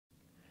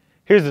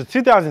Here's a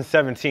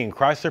 2017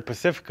 Chrysler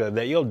Pacifica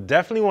that you'll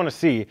definitely want to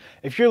see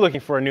if you're looking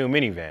for a new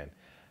minivan.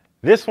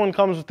 This one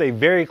comes with a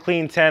very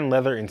clean tan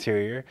leather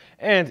interior,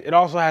 and it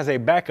also has a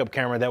backup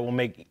camera that will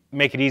make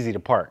it easy to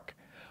park.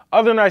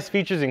 Other nice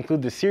features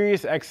include the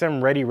Sirius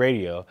XM Ready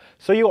radio,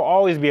 so you'll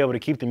always be able to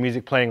keep the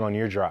music playing on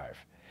your drive.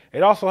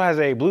 It also has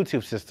a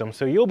Bluetooth system,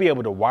 so you'll be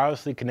able to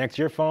wirelessly connect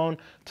your phone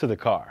to the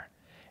car.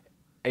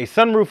 A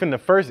sunroof in the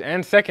first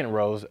and second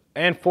rows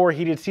and 4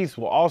 heated seats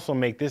will also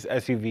make this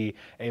SUV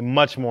a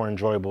much more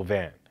enjoyable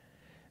van.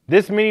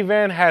 This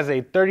minivan has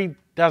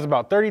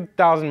about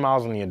 30,000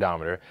 miles on the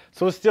odometer,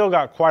 so it's still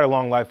got quite a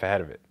long life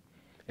ahead of it.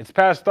 It's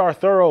passed our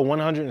thorough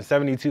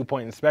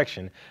 172-point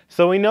inspection,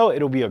 so we know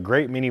it'll be a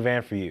great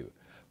minivan for you.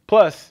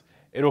 Plus,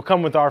 it'll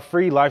come with our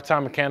free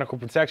lifetime mechanical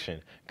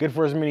protection, good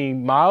for as many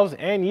miles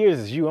and years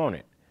as you own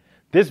it.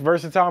 This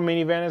versatile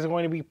minivan is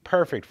going to be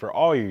perfect for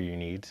all your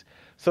needs,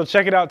 so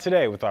check it out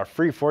today with our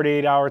free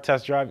 48-hour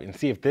test drive and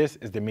see if this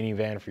is the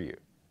minivan for you.